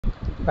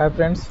Hi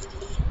friends,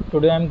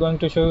 today I am going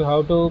to show you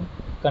how to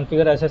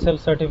configure SSL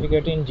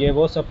certificate in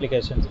jboss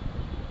applications.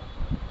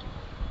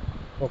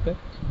 Okay,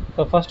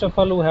 so first of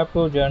all we have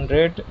to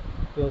generate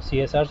your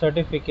CSR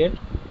certificate.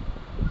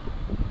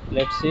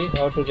 Let's see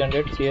how to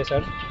generate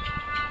CSR.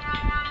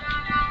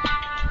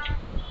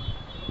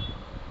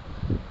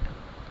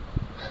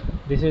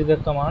 This is the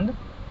command.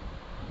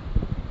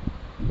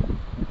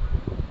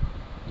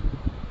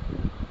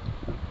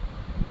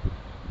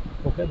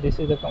 Okay, this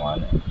is the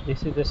command.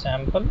 This is the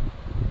sample.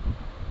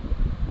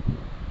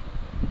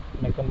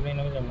 My company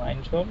name is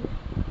Mindshore.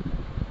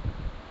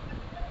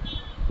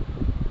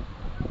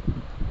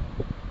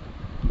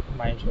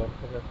 Mindshore.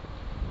 Okay.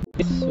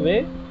 This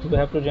way we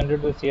have to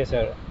generate the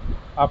CSR.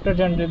 After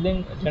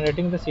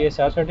generating the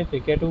CSR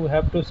certificate, we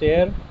have to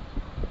share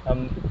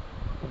um,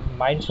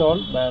 Mindshore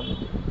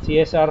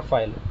CSR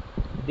file.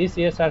 This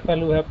CSR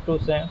file we have to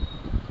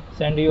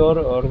send your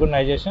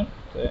organization,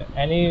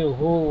 any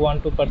who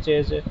want to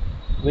purchase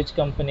which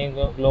company,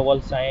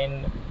 global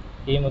sign,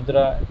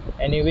 e-mudra,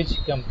 any which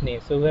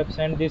company. So we have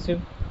sent this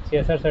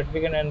CSR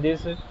certificate, and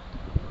this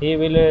he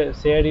will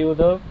share you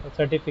the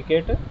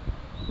certificate,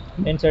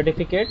 main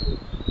certificate,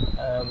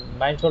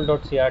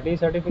 mindsoul.crt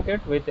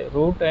certificate with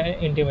root and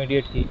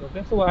intermediate key.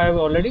 Okay, so I have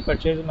already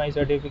purchased my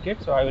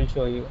certificate, so I will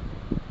show you.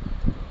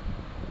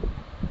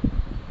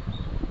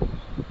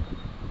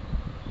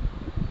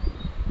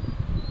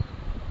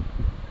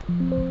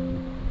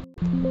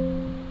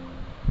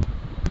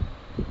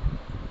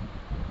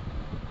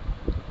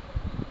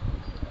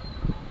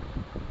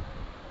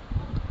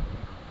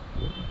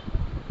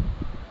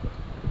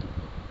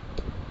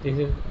 This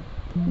is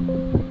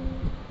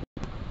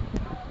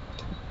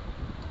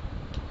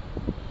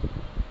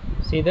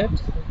see that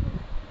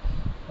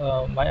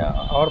my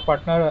our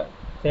partner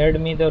shared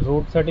me the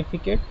root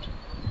certificate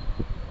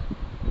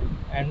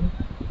and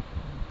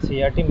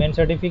CRT main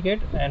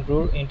certificate and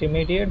root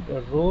intermediate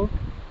root,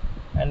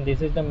 and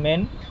this is the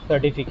main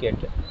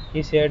certificate.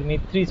 He shared me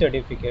three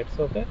certificates.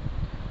 Okay,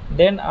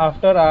 then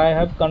after I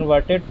have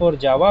converted for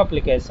Java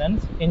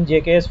applications in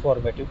JKS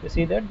format. You can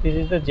see that this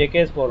is the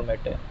JKS format.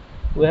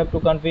 We have to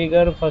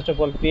configure first of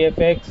all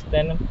PFX,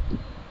 then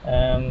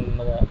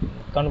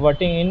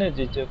converting in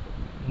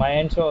my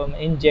in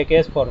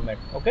JKS format.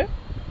 Okay,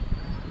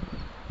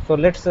 so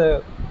let's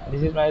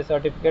this is my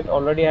certificate.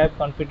 Already I have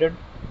converted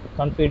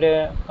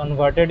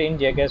in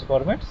JKS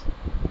formats.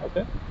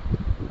 Okay,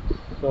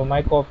 so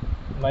my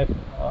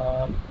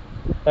uh,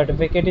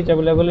 certificate is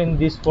available in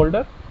this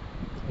folder,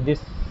 this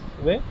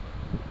way.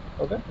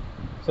 Okay,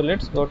 so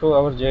let's go to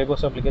our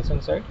jboss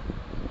application site.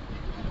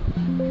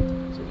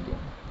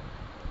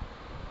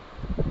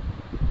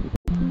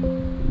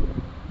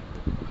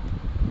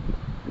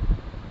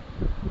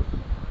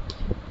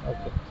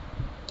 Okay,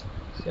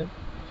 so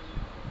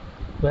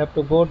we have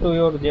to go to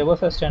your jboss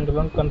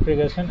standalone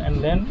configuration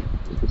and then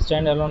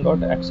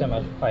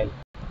standalone.xml file.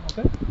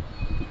 Okay,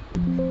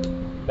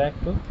 back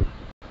to,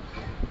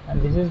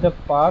 and this is the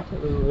path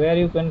where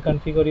you can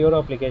configure your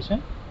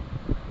application.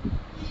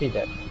 See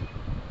that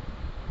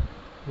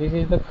this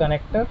is the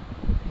connector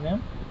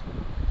name,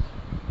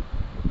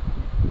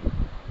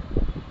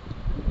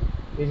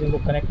 this is the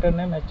connector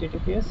name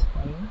https,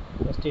 and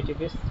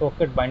https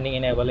socket binding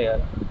enable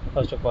here.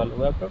 First of all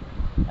we have to,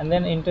 and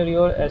then enter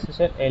your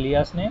SSL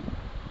alias name,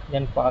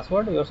 then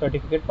password, your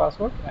certificate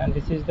password, and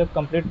this is the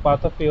complete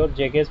path of your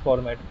JKS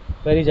format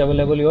where is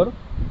available your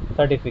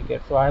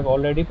certificate. So I have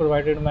already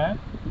provided my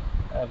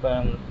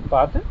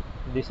path.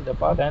 This is the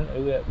path, and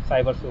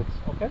cyber suits.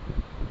 Okay,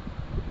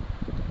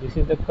 this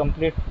is the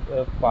complete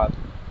path,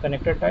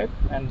 connector type,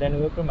 and then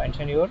we have to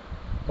mention your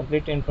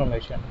complete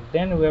information.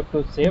 Then we have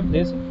to save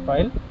this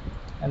file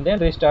and then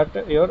restart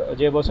your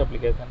jboss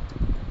application.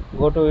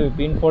 Go to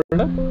bin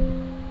folder,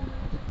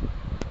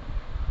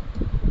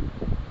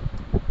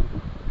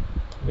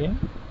 bin, and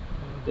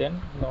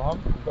then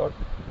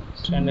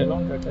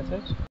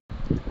noham.standalone.sh,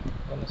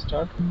 then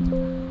start.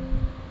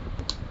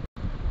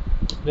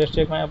 Let's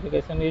check my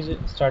application is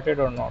started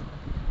or not.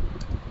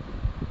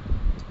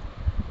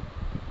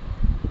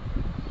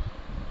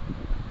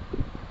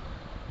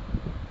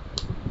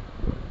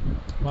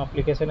 My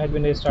application has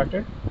been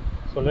restarted,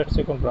 so let's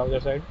check on browser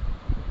side.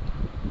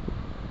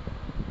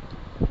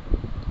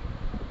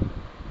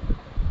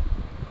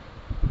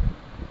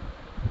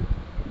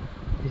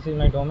 This is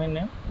my domain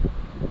name,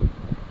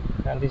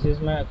 and this is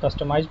my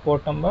customized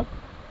port number.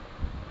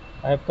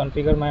 I have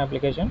configured my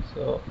application,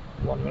 so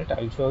 1 minute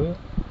I'll show you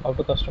how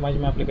to customize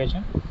my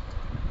application.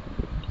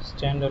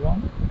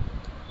 Standalone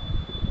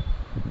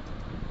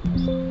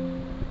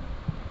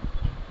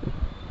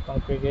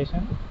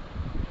configuration,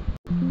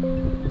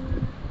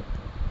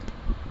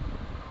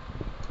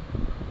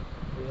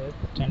 yes,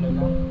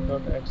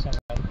 standalone.xml.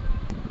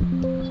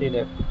 See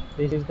that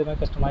this is my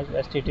customized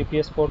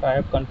HTTPS port I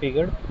have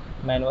configured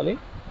manually.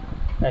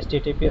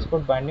 HTTPS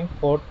port binding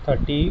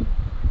 430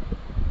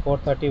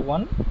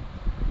 431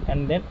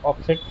 and then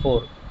offset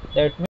 4,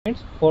 that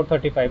means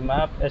 435.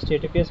 My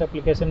HTTPS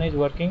application is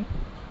working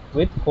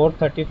with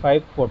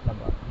 435 port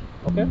number.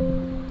 Okay,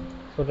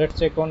 so let's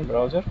check on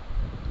browser.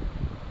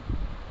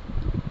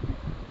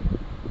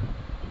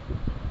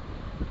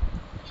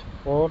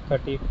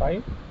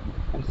 435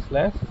 and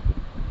slash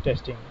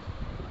testing.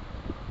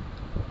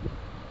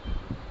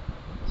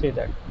 See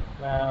that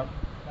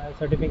my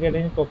certificate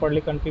is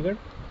properly configured.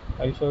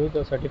 I will show you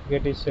the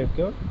certificate is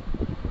secure.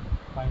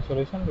 Find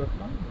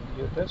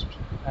you test,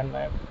 and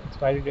my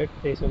expiry date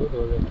is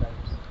 2008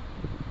 times.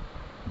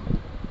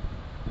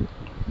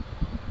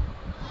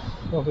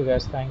 Okay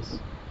guys, thanks.